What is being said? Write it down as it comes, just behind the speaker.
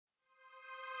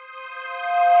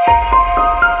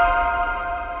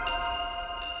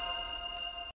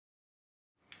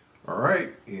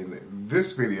Alright, in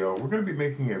this video we're going to be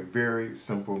making a very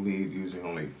simple mead using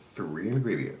only 3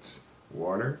 ingredients: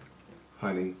 water,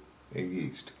 honey, and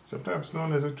yeast, sometimes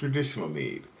known as a traditional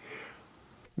mead.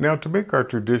 Now, to make our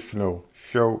traditional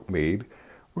show mead,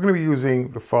 we're going to be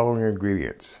using the following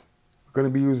ingredients. We're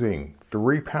going to be using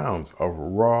 3 pounds of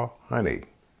raw honey.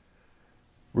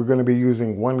 We're going to be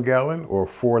using 1 gallon or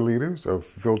 4 liters of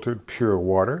filtered pure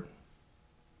water.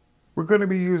 We're going to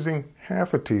be using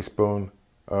half a teaspoon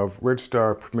of Red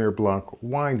Star Premier Blanc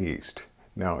wine yeast.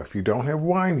 Now, if you don't have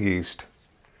wine yeast,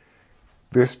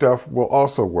 this stuff will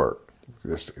also work.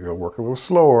 It'll work a little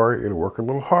slower, it'll work a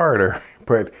little harder,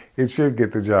 but it should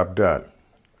get the job done.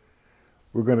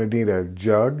 We're going to need a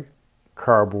jug,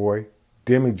 carboy,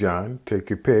 demijohn, take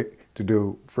your pick, to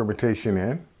do fermentation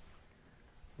in.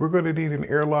 We're going to need an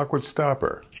airlock with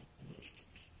stopper.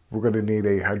 We're going to need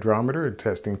a hydrometer and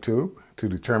testing tube to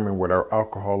determine what our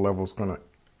alcohol level is going to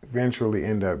eventually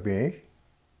end up being.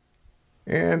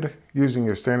 And using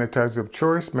your sanitizer of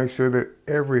choice, make sure that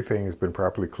everything has been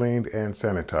properly cleaned and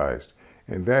sanitized.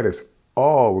 And that is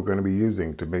all we're going to be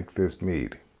using to make this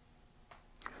mead.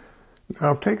 Now,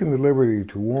 I've taken the liberty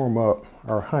to warm up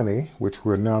our honey, which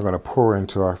we're now going to pour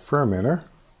into our fermenter.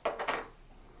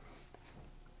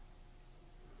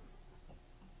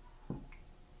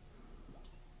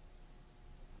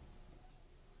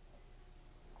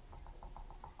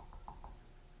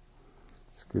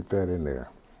 Let's get that in there.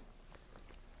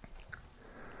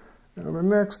 Now, the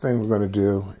next thing we're going to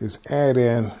do is add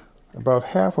in about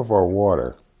half of our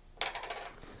water.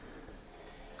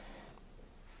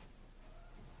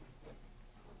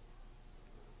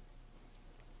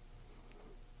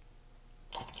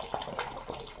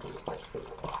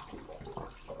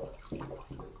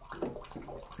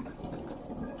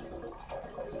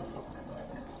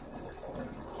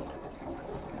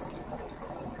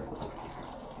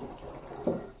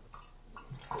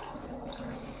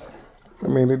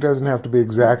 I mean, it doesn't have to be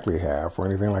exactly half or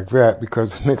anything like that,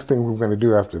 because the next thing we're going to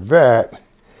do after that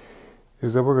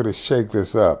is that we're going to shake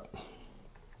this up.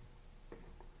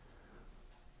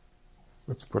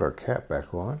 Let's put our cap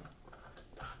back on.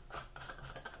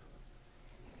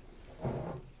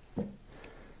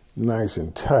 Nice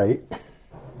and tight.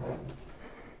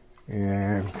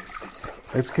 And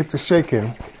let's get to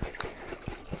shaking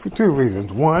for 2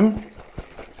 reasons. 1,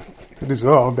 to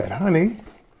dissolve that honey,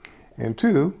 and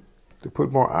 2, to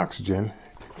put more oxygen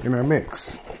in our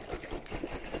mix,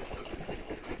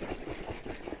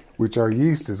 which our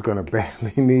yeast is going to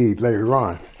badly need later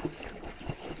on.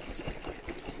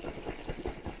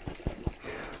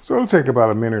 So it'll take about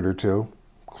a minute or 2,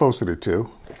 closer to 2.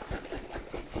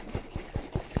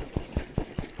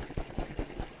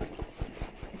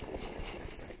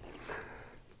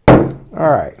 All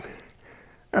right,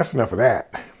 that's enough of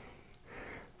that.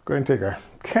 Go ahead and take our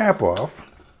cap off.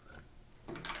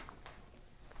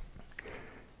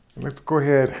 Let's go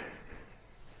ahead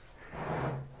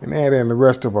and add in the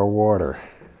rest of our water.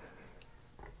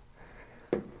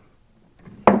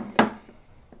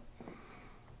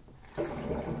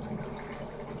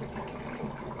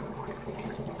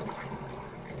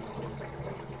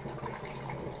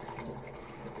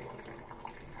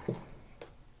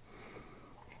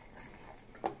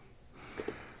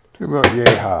 To about yay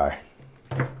high.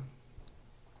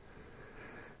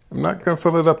 I'm not going to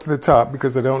fill it up to the top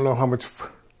because I don't know how much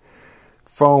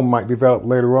foam might develop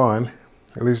later on,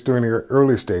 at least during the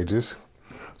early stages.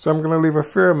 So I'm going to leave a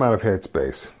fair amount of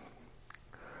headspace.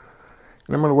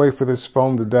 And I'm going to wait for this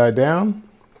foam to die down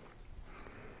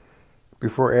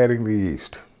before adding the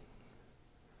yeast.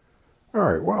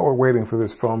 All right, while we're waiting for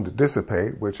this foam to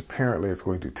dissipate, which apparently is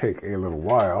going to take a little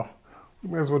while,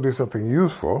 we may as well do something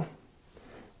useful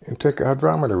and take a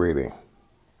hydrometer reading.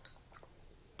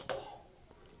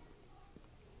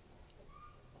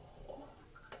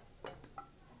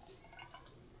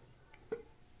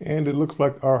 And it looks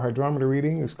like our hydrometer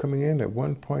reading is coming in at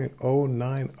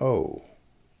 1.090.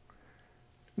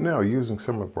 Now, using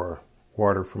some of our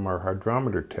water from our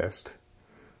hydrometer test,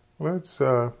 let's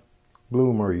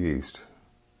bloom our yeast.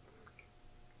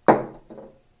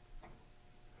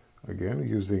 Again,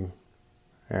 using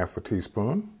half a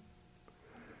teaspoon,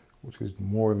 which is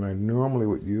more than I normally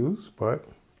would use, but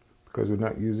because we're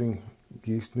not using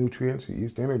yeast nutrients,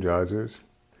 yeast energizers,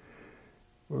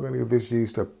 we're going to give this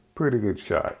yeast a pretty good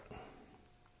shot.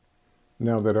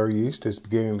 Now that our yeast is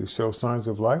beginning to show signs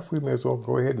of life, we may as well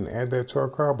go ahead and add that to our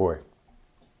carboy.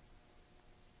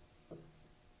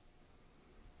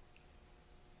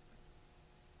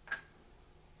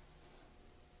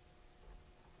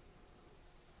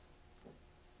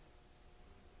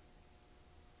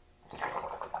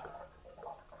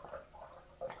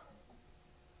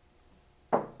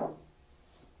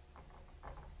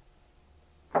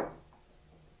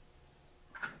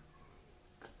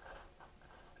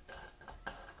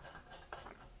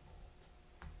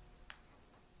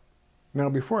 Now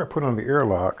before I put on the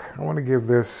airlock, I want to give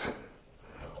this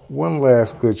one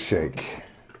last good shake.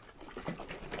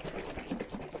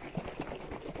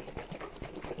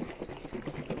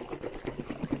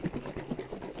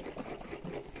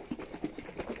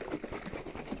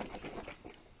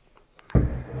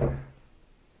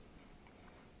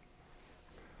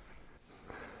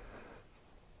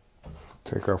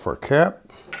 Take off our cap,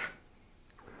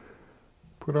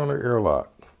 put on our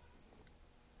airlock.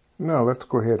 Now let's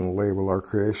go ahead and label our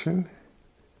creation.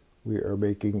 We are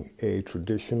making a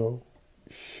traditional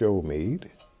show mead.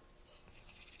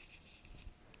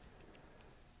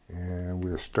 And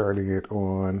we're starting it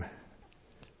on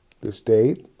this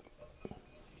date.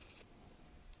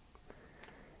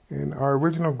 And our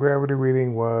original gravity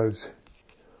reading was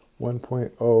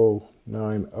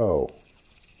 1.090.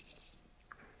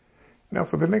 Now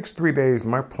for the next 3 days,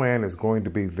 my plan is going to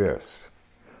be this.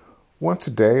 Once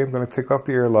a day, I'm going to take off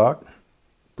the airlock,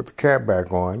 put the cap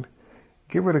back on,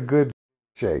 give it a good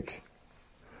shake.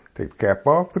 Take the cap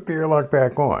off, put the airlock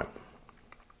back on.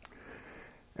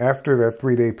 After that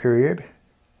 3-day period,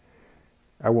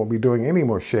 I won't be doing any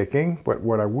more shaking, but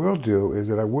what I will do is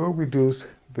that I will reduce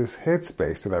this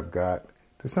headspace that I've got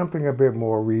to something a bit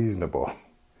more reasonable.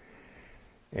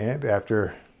 And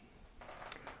after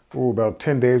about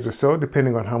 10 days or so,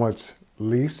 depending on how much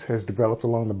yeast has developed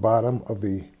along the bottom of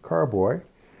the carboy.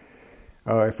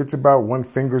 If it's about 1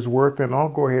 finger's worth, then I'll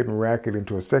go ahead and rack it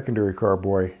into a secondary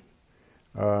carboy,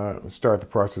 start the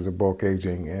process of bulk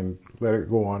aging, and let it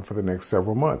go on for the next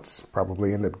several months.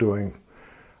 Probably end up doing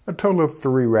a total of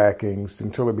 3 rackings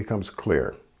until it becomes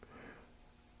clear.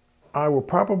 I will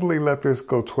probably let this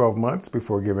go 12 months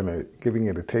before giving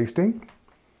it a tasting.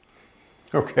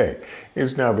 Okay,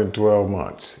 it's now been 12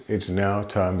 months. It's now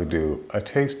time to do a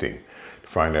tasting to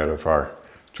find out if our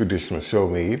traditional show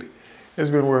mead has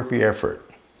been worth the effort,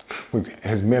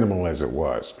 as minimal as it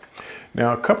was.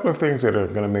 Now, a couple of things that are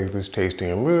going to make this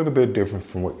tasting a little bit different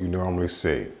from what you normally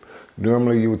see.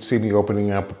 Normally, you would see me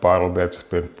opening up a bottle that's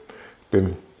been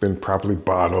properly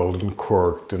bottled and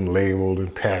corked and labeled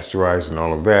and pasteurized and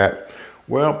all of that.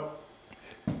 Well,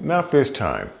 not this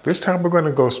time. This time, we're going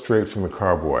to go straight from the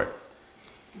carboy.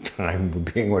 Time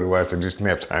being what it was, I just didn't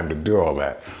have time to do all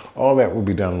that. All that will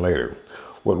be done later.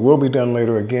 What will be done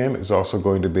later again is also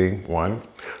going to be, 1,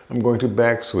 I'm going to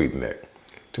back sweeten it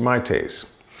to my taste.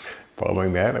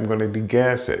 Following that, I'm going to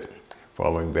degas it.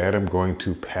 Following that, I'm going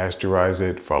to pasteurize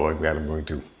it. Following that, I'm going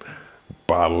to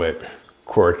bottle it,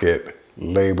 cork it,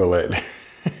 label it,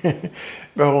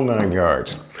 the whole 9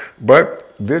 yards.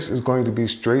 But this is going to be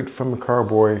straight from the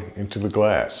carboy into the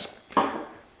glass.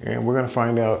 And we're going to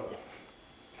find out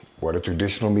what a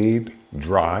traditional mead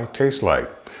dry tastes like.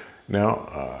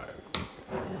 Now,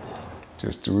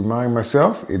 just to remind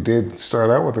myself, it did start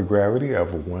out with a gravity of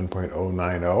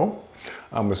 1.090.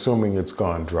 I'm assuming it's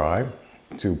gone dry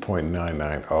to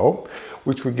 0.990,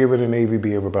 which would give it an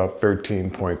AVB of about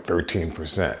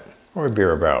 13.13% or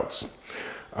thereabouts.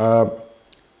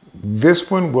 This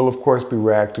one will, of course, be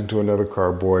racked into another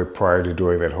carboy prior to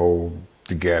doing that whole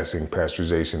degassing,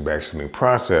 pasteurization, back sweetening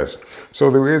process.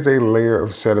 So there is a layer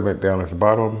of sediment down at the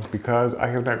bottom because I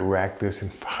have not racked this in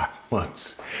 5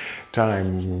 months.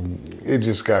 Time, it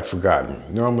just got forgotten.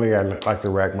 Normally I like to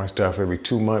rack my stuff every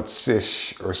 2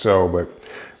 months-ish or so, but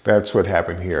that's what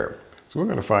happened here. So we're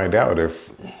going to find out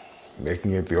if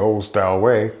making it the old style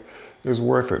way is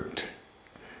worth it.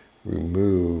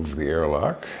 Remove the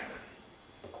airlock,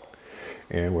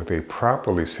 and with a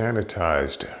properly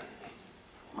sanitized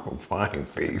wine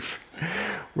thief,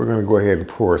 we're going to go ahead and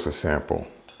pour us a sample.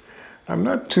 I'm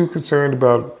not too concerned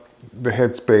about the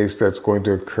headspace that's going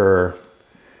to occur,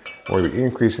 or the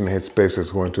increase in the headspace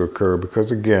that's going to occur,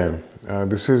 because again,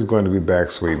 this is going to be back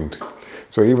sweetened.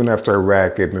 So even after I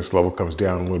rack it and this level comes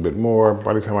down a little bit more,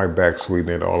 by the time I back sweeten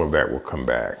it, all of that will come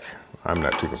back. I'm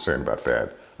not too concerned about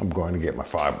that. I'm going to get my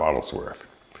 5 bottles worth.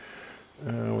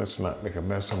 Let's not make a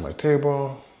mess on my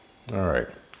table. All right.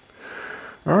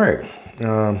 All right.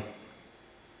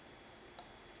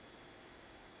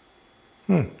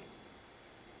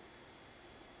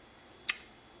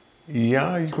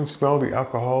 Yeah, you can smell the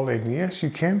alcohol, and yes, you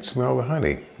can smell the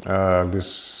honey.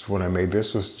 When I made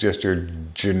this, was just your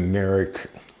generic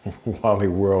Wally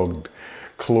World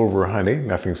clover honey,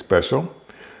 nothing special.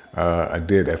 I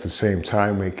did at the same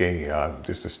time make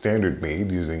just a standard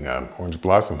mead using orange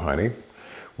blossom honey,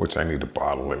 which I need to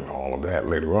bottle and all of that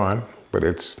later on, but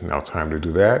it's now time to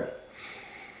do that.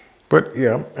 But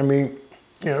yeah, I mean,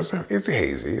 yeah, it's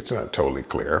hazy. It's not totally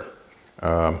clear.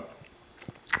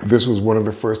 This was one of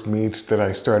the first meads that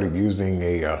I started using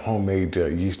a homemade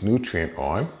yeast nutrient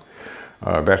on.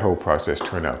 That whole process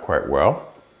turned out quite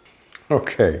well.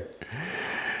 Okay,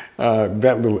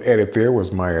 That little edit there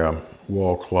was my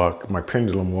wall clock, my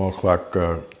pendulum wall clock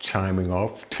chiming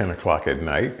off 10 o'clock at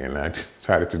night, and I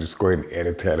decided to just go ahead and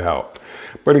edit that out.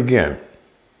 But again,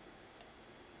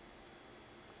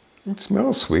 it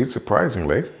smells sweet,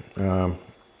 surprisingly.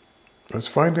 Let's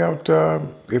find out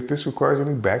if this requires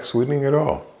any back sweetening at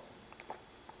all.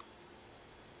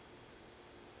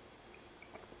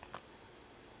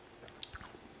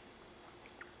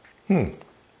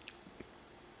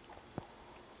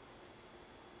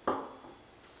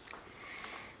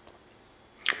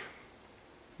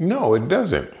 No, it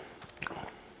doesn't.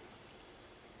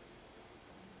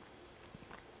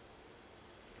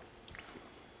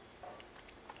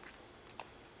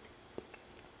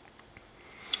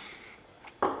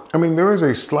 I mean, there is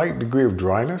a slight degree of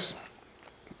dryness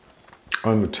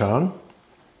on the tongue,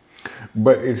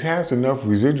 but it has enough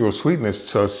residual sweetness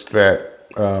such that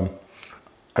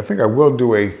I think I will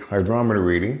do a hydrometer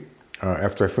reading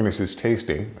after I finish this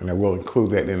tasting, and I will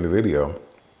include that in the video,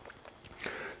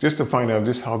 just to find out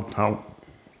just how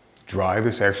dry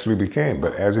this actually became.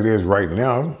 But as it is right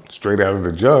now, straight out of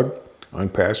the jug,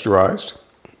 unpasteurized,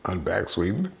 unback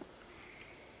sweetened.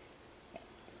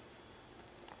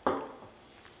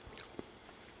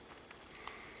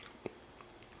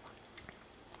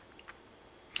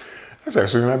 That's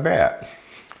actually not bad.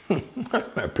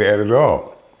 That's not bad at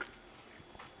all.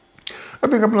 I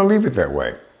think I'm going to leave it that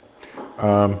way.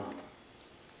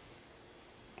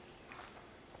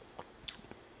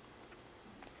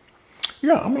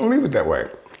 Yeah, I'm going to leave it that way.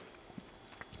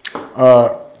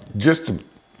 Just to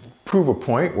prove a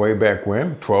point way back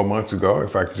when, 12 months ago,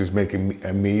 if I could just make a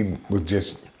mead with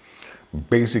just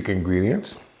basic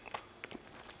ingredients,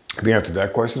 the answer to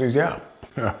that question is yeah.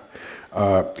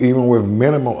 Even with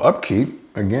minimal upkeep,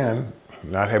 again,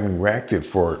 not having racked it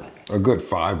for a good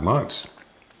 5 months.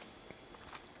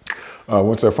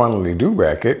 Once I finally do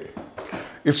rack it,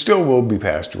 it still will be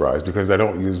pasteurized because I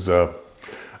don't use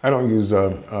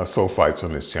sulfites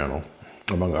on this channel,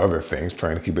 among other things,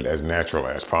 trying to keep it as natural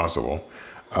as possible.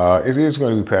 It is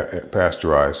going to be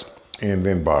pasteurized and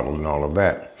then bottled and all of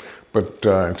that. But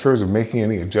in terms of making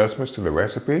any adjustments to the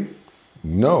recipe,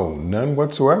 no, none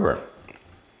whatsoever.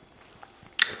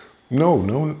 No,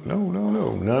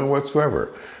 none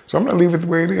whatsoever. So I'm going to leave it the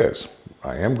way it is.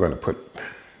 I am going to put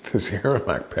this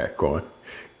airlock pack on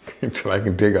until I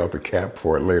can dig out the cap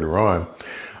for it later on.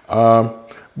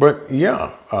 But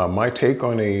yeah, my take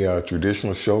on a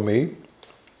traditional show mead,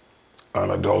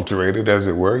 unadulterated as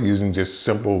it were, using just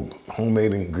simple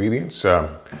homemade ingredients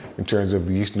in terms of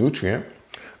the yeast nutrient,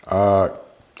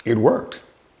 it worked.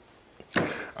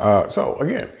 So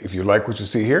again, if you like what you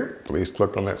see here, please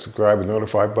click on that subscribe and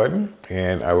notify button,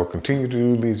 and I will continue to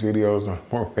do these videos on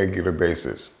a more regular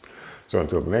basis. So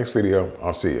until the next video,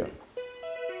 I'll see you.